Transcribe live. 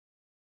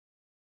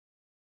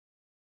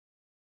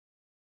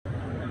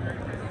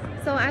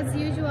So as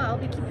usual, I'll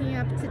be keeping you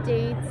up to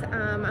date.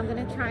 I'm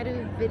going to try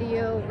to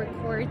video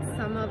record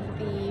some of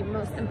the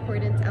most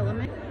important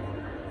elements.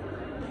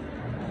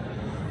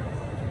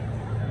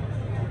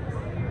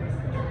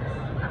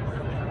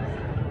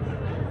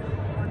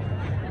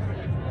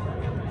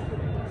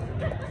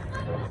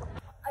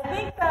 I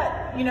think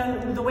that,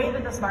 the way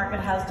that this market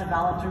has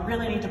developed, we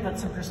really need to put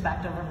some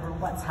perspective over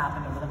what's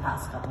happened over the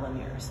past couple of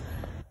years.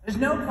 There's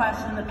no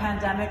question the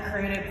pandemic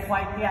created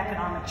quite the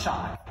economic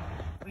shock.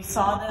 We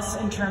saw this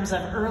in terms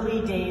of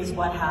early days,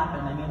 what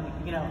happened. I mean,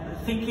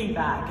 thinking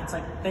back, it's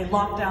like they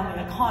locked down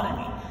the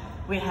economy.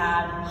 We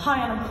had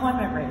high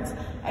unemployment rates,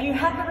 and you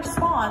had the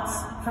response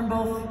from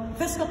both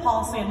fiscal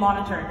policy and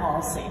monetary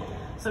policy.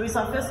 So we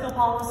saw fiscal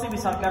policy, we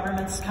saw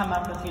governments come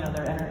up with,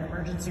 their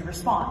emergency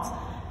response.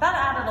 That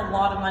added a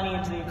lot of money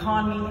into the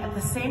economy. At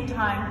the same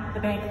time, the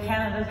Bank of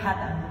Canada had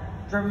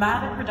that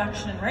dramatic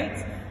reduction in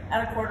rates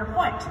at a quarter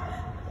point.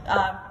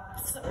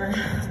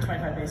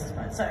 25 basis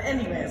points. So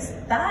anyways,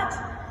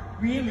 that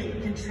really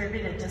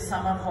contributed to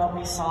some of what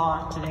we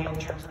saw today in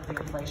terms of the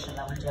inflation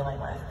that we're dealing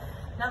with.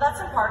 Now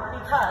that's in part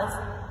because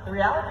the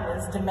reality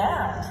is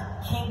demand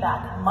came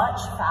back much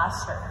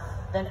faster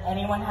than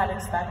anyone had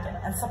expected,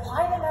 and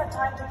supply didn't have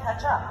time to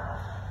catch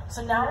up.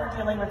 So now we're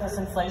dealing with this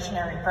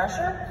inflationary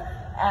pressure,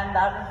 and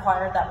that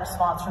required that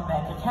response from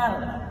Bank of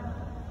Canada.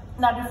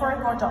 Now, before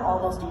I go into all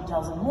those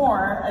details and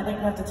more, I think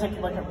we have to take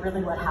a look at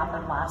really what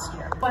happened last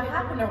year. What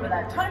happened over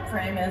that time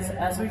frame is,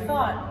 as we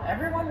thought,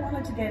 everyone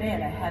wanted to get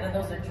in ahead of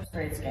those interest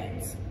rates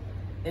gains.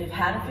 They've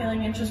had a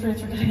feeling interest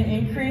rates were going to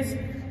increase.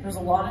 There was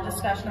a lot of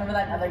discussion over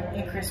that. Now they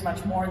increased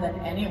much more than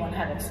anyone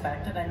had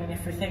expected. I mean,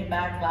 if we think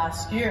back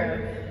last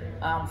year,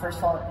 first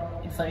of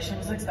all, inflation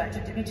was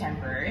expected to be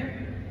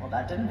temporary. Well,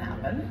 that didn't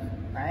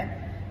happen, right?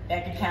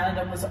 Bank of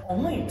Canada was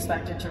only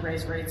expected to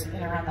raise rates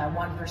in around that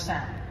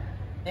 1%.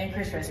 They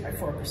increased rates by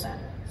 4%.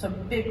 So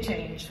big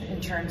change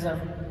in terms of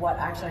what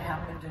actually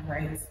happened in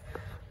rates.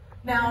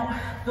 Now,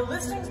 the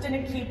listings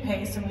didn't keep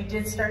pace, and we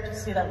did start to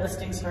see that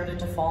listings started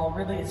to fall,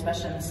 really,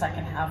 especially in the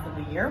second half of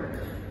the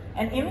year.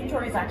 And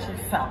inventories actually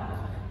fell.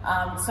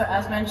 So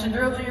as mentioned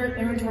earlier,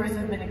 inventories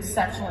have been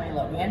exceptionally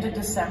low. We ended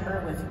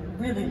December with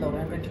really low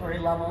inventory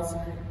levels.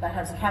 That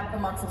has kept the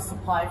months of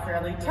supply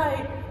fairly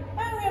tight.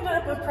 And we ended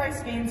up with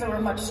price gains that were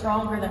much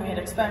stronger than we had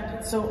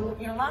expected. So,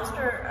 last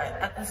year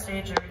at this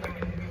stage,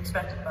 we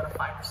expected about a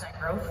 5%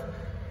 growth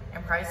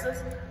in prices,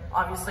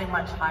 obviously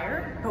much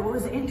higher. But what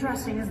was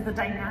interesting is the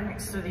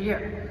dynamics through the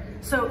year.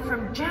 So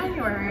from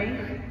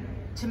January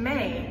to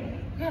May,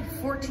 we had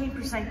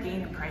 14%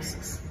 gain in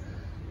prices.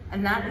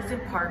 And that is in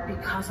part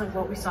because of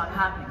what we saw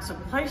happening. So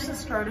prices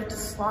started to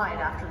slide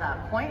after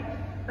that point,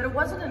 but it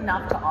wasn't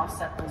enough to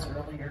offset those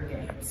earlier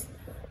gains.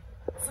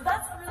 So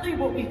that's really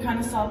what we kind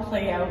of saw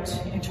play out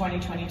in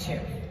 2022.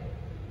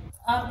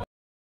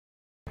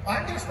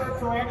 I'm going to start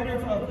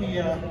prerogative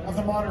of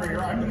the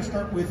moderator. I'm going to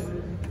start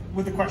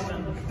with the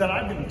question that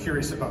I've been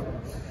curious about.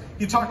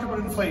 You talked about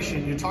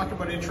inflation, you talked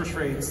about interest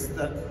rates,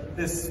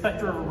 this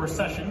specter of a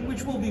recession,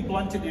 which will be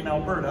blunted in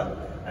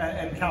Alberta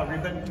and Calgary,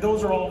 but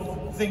those are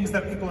all things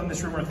that people in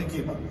this room are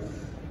thinking about.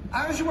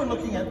 As you were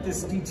looking at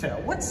this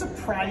detail, what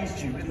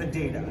surprised you in the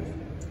data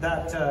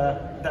that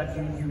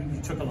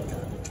you took a look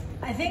at?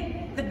 I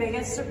think the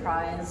biggest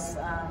surprise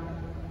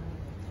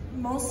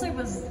mostly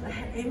was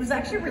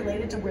actually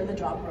related to where the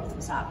job growth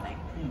was happening.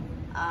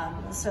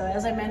 So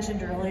as I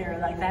mentioned earlier,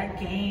 like that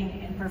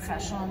gain in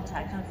professional and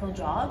technical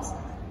jobs,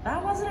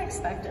 that wasn't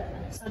expected.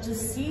 So to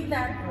see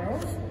that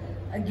growth,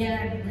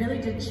 again, really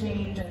did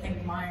change, I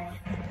think, my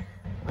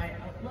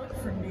outlook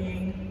from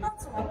being not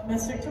so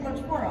optimistic to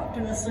much more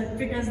optimistic,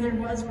 because there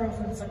was growth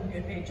in some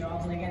good paid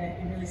jobs, and again,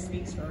 it really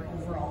speaks to our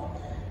overall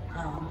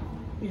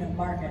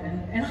market.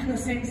 And on the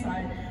same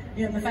side,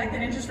 the fact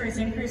that interest rates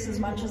increased as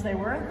much as they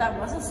were, that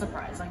was a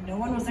surprise. Like, no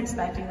one was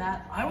expecting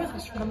that. I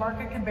wasn't sure the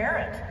market could bear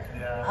it.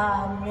 Yeah.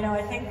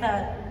 I think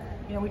that,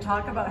 we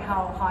talk about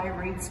how high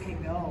rates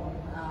can go.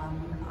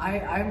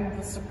 I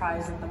was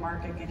surprised that the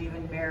market could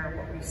even bear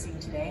what we've seen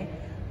today.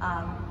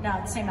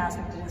 Now, the same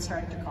aspect, it is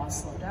starting to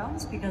cause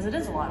slowdowns because it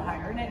is a lot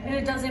higher, and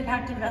it does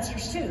impact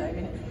investors too. I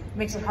mean, it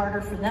makes it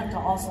harder for them to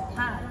also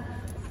plan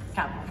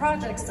capital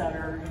projects that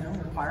are,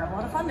 require a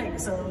lot of funding.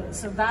 So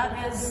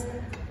that is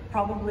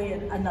probably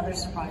another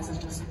surprise, is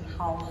just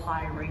how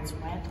high rates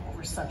went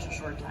over such a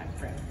short time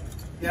frame.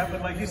 Yeah,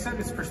 but like you said,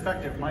 it's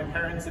perspective. My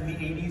parents in the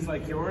 80s,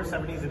 like yours,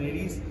 70s and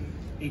 80s,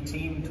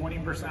 18,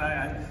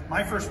 20%.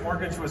 My first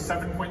mortgage was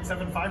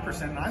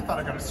 7.75%, and I thought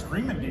I got a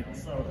screaming deal.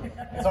 So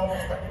it's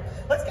almost like.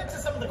 Let's get to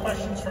some of the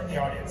questions from the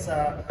audience.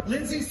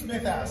 Lindsay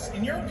Smith asks,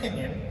 in your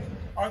opinion,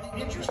 are the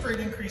interest rate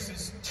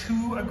increases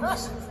too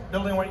aggressive?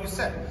 Building on what you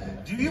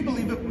said, do you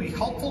believe it will be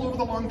helpful over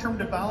the long term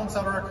to balance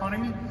out our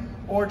economy,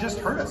 or just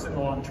hurt us in the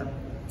long term?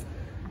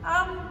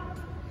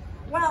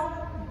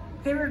 Well,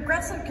 they were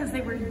aggressive because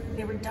they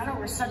were done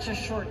over such a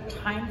short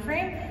time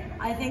frame.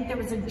 I think there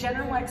was a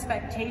general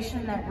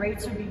expectation that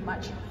rates would be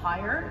much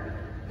higher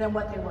than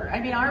what they were. I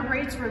mean, our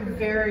rates were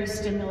very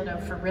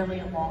stimulative for really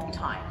a long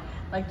time.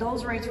 like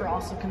those rates were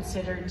also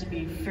considered to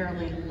be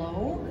fairly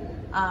low.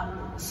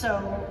 So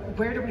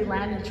where do we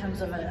land in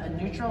terms of a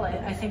neutral?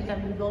 I think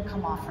that we will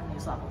come off from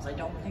these levels. I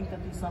don't think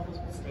that these levels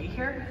will stay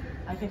here.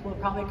 I think we'll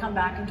probably come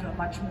back into a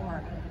much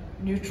more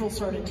neutral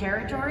sort of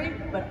territory,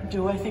 but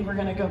do I think we're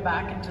going to go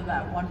back into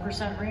that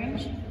 1%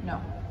 range?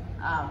 No.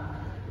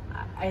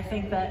 I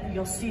think that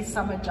you'll see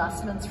some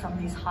adjustments from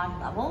these high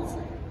levels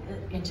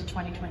into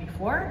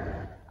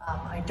 2024.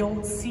 I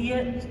don't see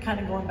it kind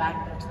of going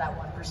back to that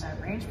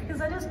 1% range because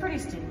that is pretty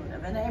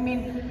stimulative. And I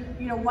mean,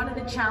 you know, one of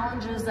the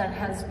challenges that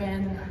has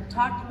been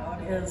talked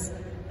about is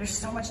there's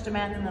so much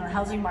demand in the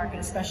housing market,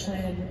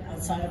 especially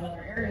outside of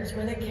other areas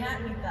where they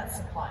can't meet that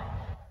supply.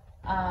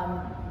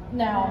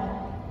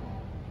 Now,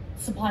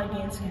 supply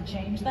gains can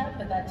change that,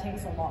 but that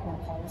takes a lot more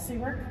policy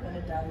work than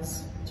it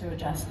does to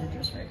adjust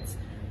interest rates.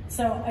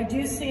 So I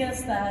do see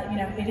us that, you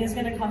know, it is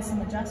going to cause some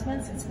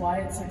adjustments. It's why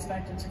it's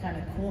expected to kind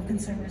of cool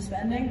consumer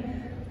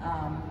spending.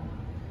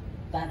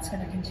 That's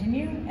going to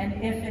continue. And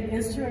if it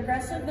is too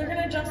aggressive, they're going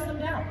to adjust them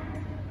down.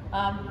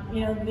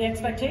 You know, the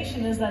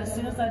expectation is that as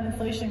soon as that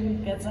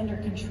inflation gets under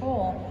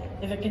control,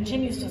 if it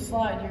continues to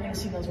slide, you're going to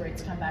see those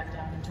rates come back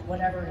down into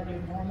whatever a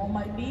new normal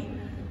might be,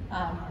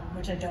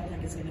 which I don't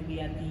think is going to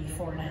be at the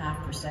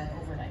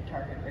 4.5% overnight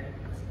target rate.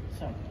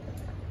 So.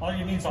 All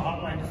you need is a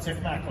hotline to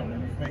Tiff Macklin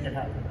and you can make it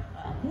happen.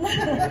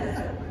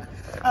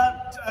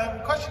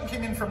 Question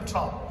came in from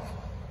Tom.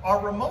 Are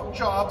remote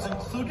jobs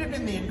included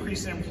in the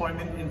increase in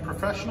employment in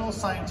professional,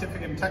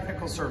 scientific, and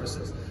technical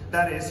services?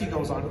 That is, he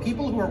goes on,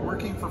 people who are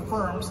working for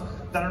firms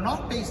that are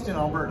not based in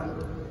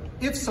Alberta.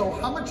 If so,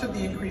 how much of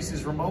the increase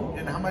is remote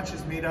and how much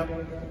is made up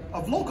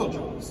of local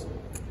jobs?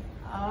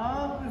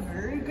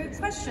 Very good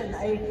question.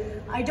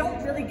 I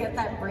don't really get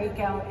that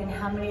breakout in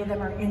how many of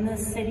them are in the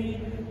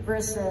city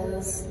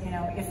versus, you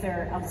know, if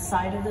they're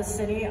outside of the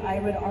city. I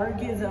would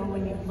argue though,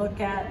 when you look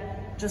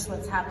at just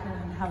what's happening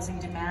in housing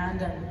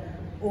demand and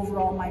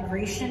overall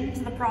migration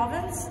to the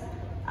province,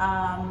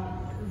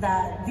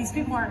 that these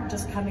people aren't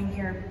just coming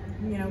here.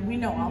 You know, we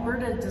know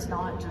Alberta does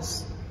not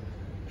just,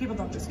 people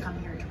don't just come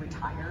here to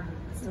retire.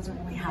 This doesn't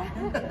really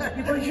happen.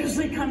 People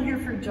usually come here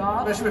for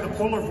jobs. Especially with the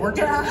polar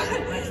vortex.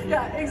 Yeah,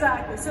 yeah,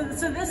 exactly. So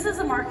this is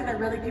a market that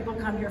really people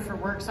come here for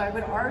work. So I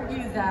would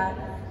argue that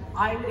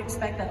I would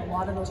expect that a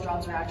lot of those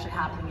jobs are actually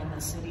happening in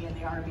the city and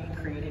they are being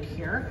created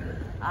here.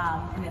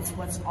 And it's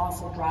what's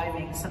also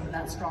driving some of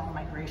that strong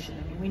migration.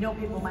 I mean, we know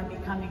people might be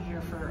coming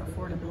here for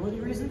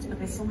affordability reasons, but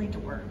they still need to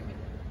work.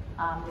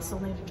 They still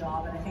need a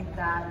job. And I think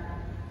that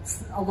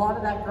a lot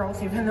of that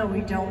growth, even though we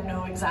don't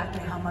know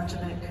exactly how much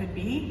of it could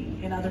be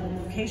in other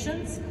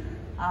locations,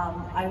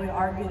 I would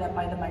argue that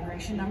by the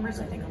migration numbers,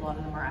 I think a lot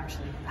of them are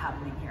actually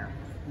happening here.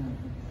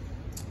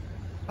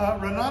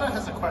 Renata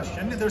has a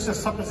question. There's a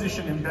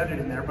supposition embedded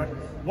in there, but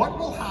what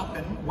will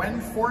happen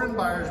when foreign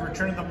buyers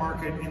return to the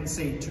market in,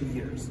 say, 2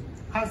 years?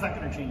 How's that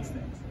going to change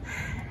things?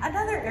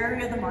 Another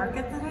area of the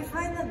market that I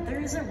find that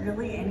there isn't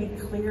really any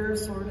clear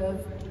sort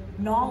of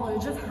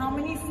knowledge of how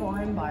many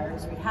foreign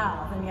buyers we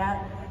have, and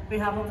yet we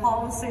have a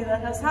policy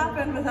that has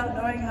happened without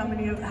knowing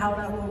how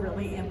that will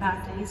really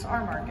impact at least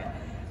our market.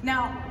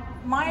 Now,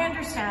 my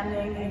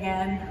understanding,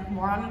 again,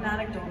 more on an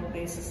anecdotal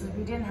basis, is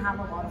we didn't have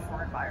a lot of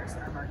foreign buyers in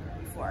our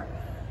market before.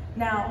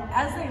 Now,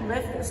 as they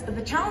lift this, but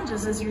the challenge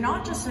is you're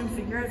not just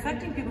you're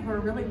affecting people who are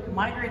really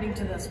migrating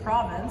to this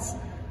province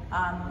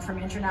from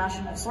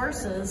international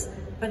sources,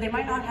 but they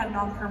might not have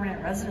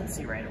non-permanent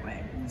residency right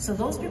away. So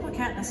those people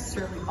can't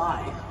necessarily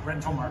buy.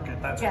 Rental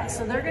market, that's yeah,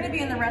 so they're going to be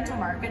in the rental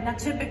market. Now,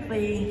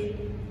 typically,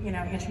 you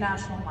know,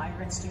 international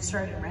migrants do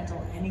start in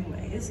rental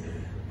anyways,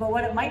 but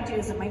what it might do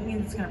is it might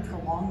mean it's going to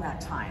prolong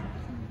that time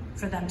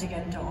for them to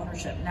get into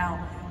ownership.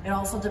 Now, it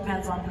also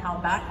depends on how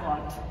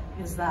backlogged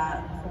is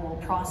that whole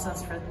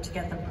process to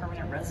get them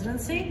permanent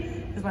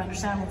residency, because I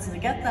understand once they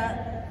get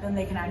that, then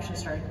they can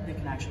actually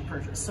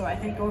purchase. So I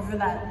think over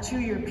that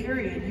 2-year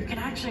period, you can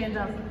actually end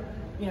up,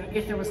 you know,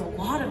 if there was a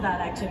lot of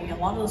that activity, a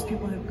lot of those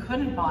people who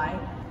couldn't buy,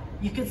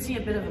 you could see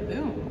a bit of a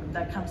boom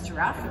that comes through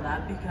after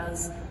that,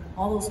 because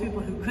all those people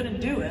who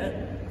couldn't do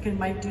it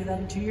might do that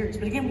in 2 years.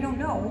 But again, we don't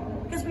know,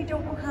 because we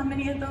don't know how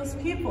many of those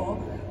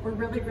people were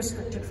really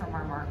restricted from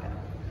our market.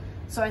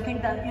 So I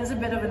think that is a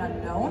bit of an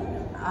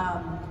unknown.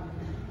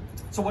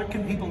 So what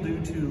can people do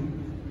to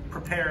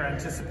prepare,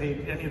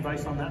 anticipate? Any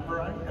advice on that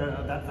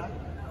fact?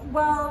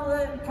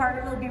 Well, part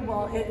of it will be,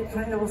 well,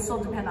 it will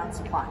still depend on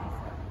supply.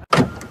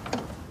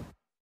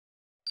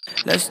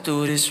 Let's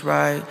do this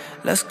right.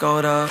 Let's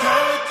go to.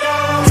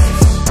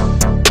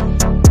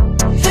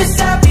 This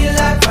I feel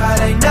like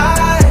Friday night.